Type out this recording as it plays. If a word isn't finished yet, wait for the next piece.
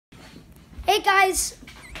Hey guys,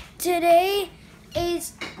 today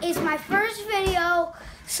is my first video,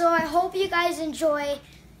 so I hope you guys enjoy.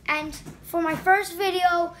 And for my first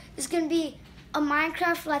video, it's gonna be a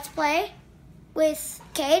Minecraft Let's Play with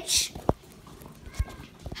Cage.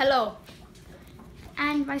 Hello.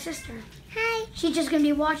 And my sister. Hi. She's just gonna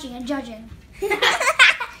be watching and judging.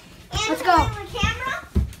 Let's go. The camera?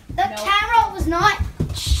 The camera was not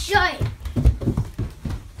shut.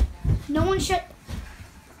 No one shut.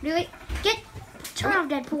 Really? Turn off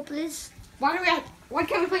Deadpool, please. Why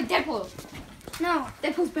can't we play Deadpool? No.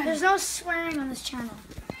 Deadpool's better. There's no swearing on this channel.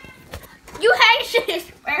 You hate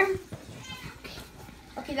it, swear.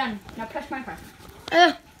 Okay, done. Now press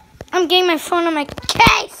Minecraft. I'm getting my phone on my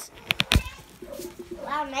case.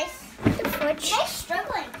 Wow, nice. Which? Nice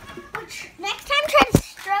struggling. Next time, try to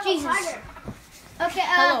struggle Jesus. harder. Okay,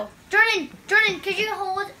 Hello. Jordan, could you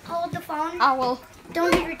hold the phone? I will.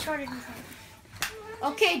 Don't be retarded.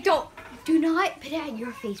 Okay, do not put it at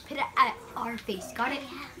your face. Put it at our face. Got it?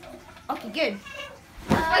 Okay, good.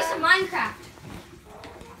 Let's play some Minecraft.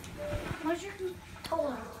 What's your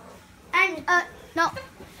controller? And no. And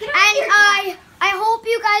I hope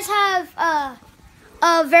you guys have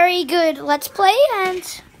a very good Let's Play,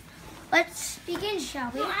 and let's begin,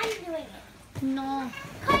 shall we? No, I'm doing it. No.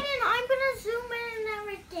 Kaiden, I'm gonna zoom in and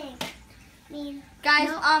everything. Guys,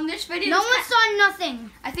 No. this video No one saw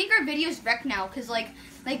nothing. I think our video's wrecked now because like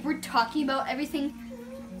we're talking about everything.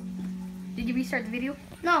 Did you restart the video?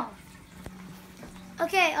 No.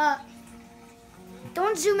 Okay,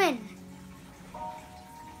 don't zoom in.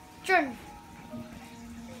 Jordan.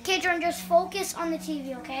 Okay, Jordan, just focus on the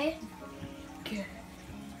TV, okay? Okay.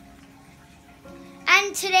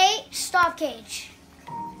 And today, stop, Cage.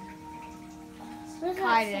 What does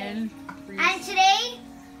that say? Kaiden. And today,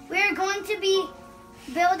 we're going to be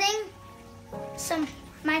building some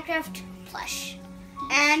Minecraft plush.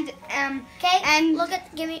 And Okay? And-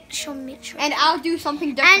 Show me. and I'll do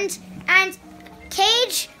something different. And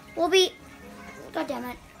Cage will be. God damn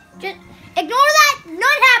it! Just ignore that.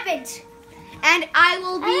 None happened. And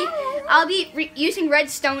I'll be using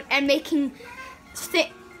redstone and making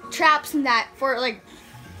traps and that for like,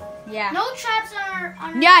 yeah. No traps on our.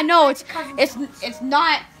 Yeah, no, it's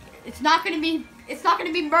not gonna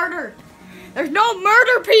be murder. There's no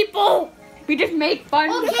murder, people. We just make fun.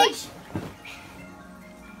 Oh, Cage.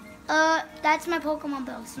 That's my Pokemon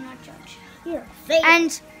build. Do not judge. Here.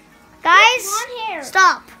 And guys, Blonde hair.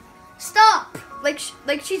 stop. Like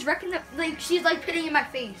she's wrecking she's like putting in my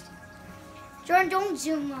face. Jordan, don't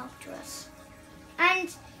zoom up to us.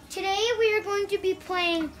 And today we are going to be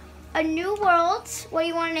playing a new world. What do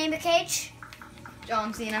you want to name it, Cage?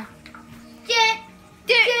 John Cena.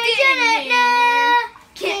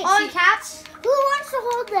 All caps. Who wants to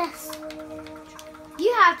hold this?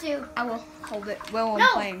 You have to. I will hold it while I'm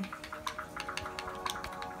No. playing.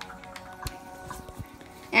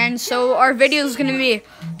 And so our video is gonna be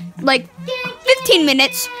like 15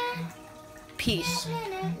 minutes. Peace.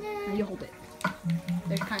 You hold it.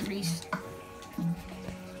 There's countries.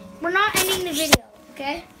 We're not ending the video,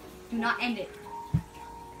 okay? Do not end it.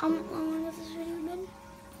 How long has this video been?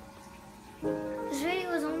 This video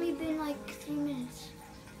has only been like 3 minutes.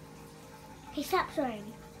 Hey, stop swearing.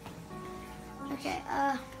 Okay,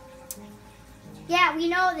 yeah, we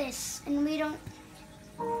know this, and we don't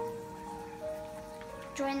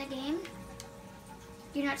join the game.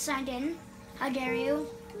 You're not signed in. How dare you?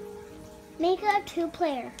 Make a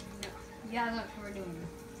 2-player. Yeah, that's what we're doing.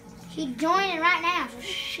 She's joining right now, so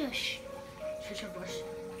shush. Shush your bush.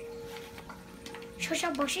 Shush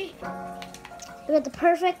up, Bushy. You got the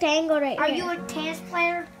perfect angle right Are here. you a tennis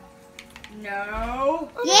player? No.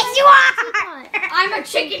 Yes, you are! I'm a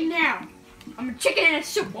chicken now. I'm a chicken in a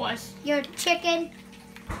soup, boys. You're a chicken.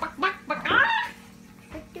 Ah!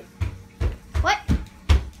 What?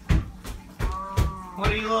 What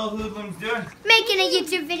are you little hoodlums doing? Making a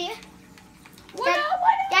YouTube video. What up?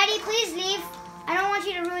 Daddy, please leave. I don't want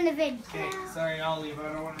you to ruin the vid. Okay, sorry, I'll leave.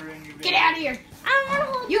 I don't want to ruin your video. Get out of here. I want to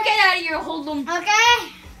hold You this. get out of here, hold them.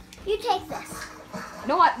 Okay? You take this.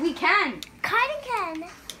 No, what? We can. Kaiden can.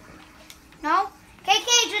 No? Okay,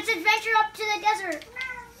 Cage, let's adventure up to the desert.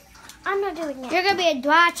 I'm not doing it. You're gonna be a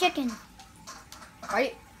dry chicken.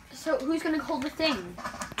 Right? So who's gonna hold the thing?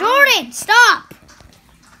 Jordan, stop!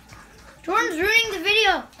 Jordan's ruining the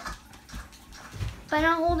video by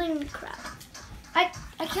not holding the crap.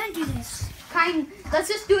 I can't do this. Fine. Let's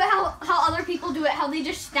just do it how other people do it. How they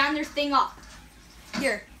just stand their thing up.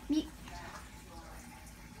 Here.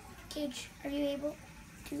 Cage, are you able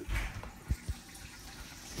to?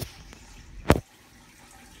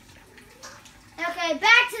 Okay,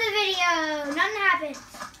 back to the video. Nothing happened.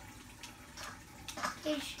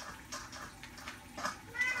 Cage.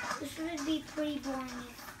 This would be pretty boring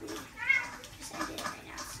if we just ended it right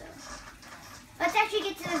now. So let's actually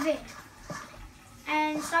get to the vid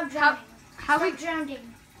and stop drowning. Stop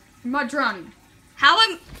drowning. I'm not drowning. How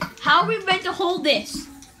are we meant to hold this?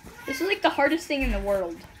 This is like the hardest thing in the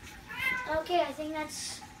world. Okay, I think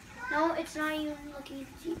that's no. It's not even looking at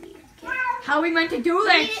the TV. Okay. How are we meant to do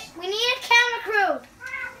this? We need a camera crew.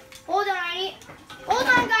 Hold on, hold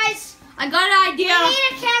on, guys. I got an idea. We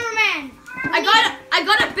need a cameraman. I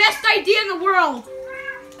got a best idea in the world.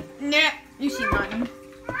 Nah, you see nothing.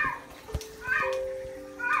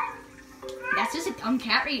 That's just a dumb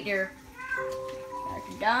cat right there.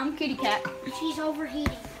 That's a dumb kitty cat. She's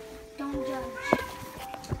overheating. Don't judge.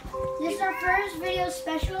 This is our first video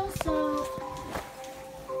special, so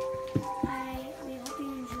we hope you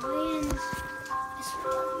enjoy and this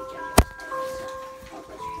will love you,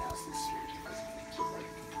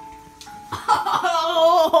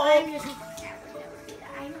 Oh! I'm just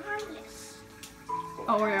I'm harmless.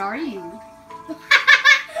 Oh, where are you?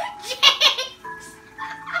 Jinx!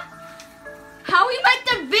 How we meant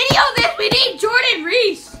to video this? We need Jordan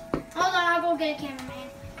Reese. Hold on, I'll go get a cameraman.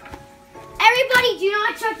 Everybody, do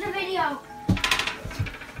not judge the video.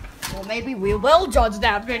 Well, maybe we will judge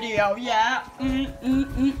that video, yeah.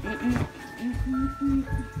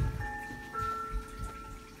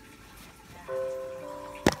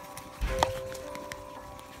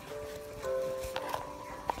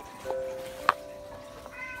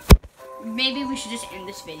 Maybe we should just end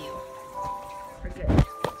this video for good.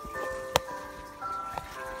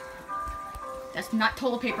 That's not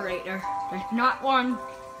toilet paper right there. There's not one.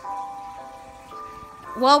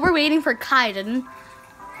 While we're waiting for Kaiden,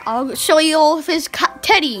 I'll show you all of his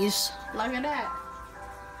teddies. Look at that.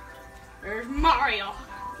 There's Mario.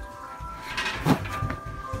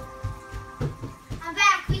 I'm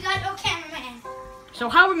back. We got no cameraman. So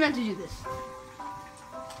how are we meant to do this?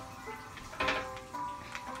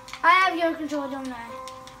 I have your control, don't I?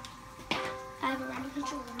 I have a random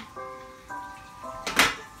control.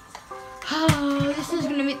 Oh,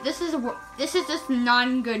 this is just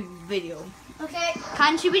non-good video. Okay.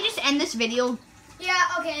 Kaiden, should we just end this video? Yeah.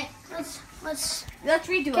 Okay. Let's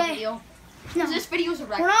redo a video. No, This video's a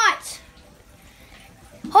we're record. not.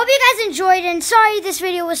 Hope you guys enjoyed, and sorry this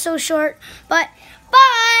video was so short, but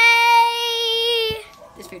bye.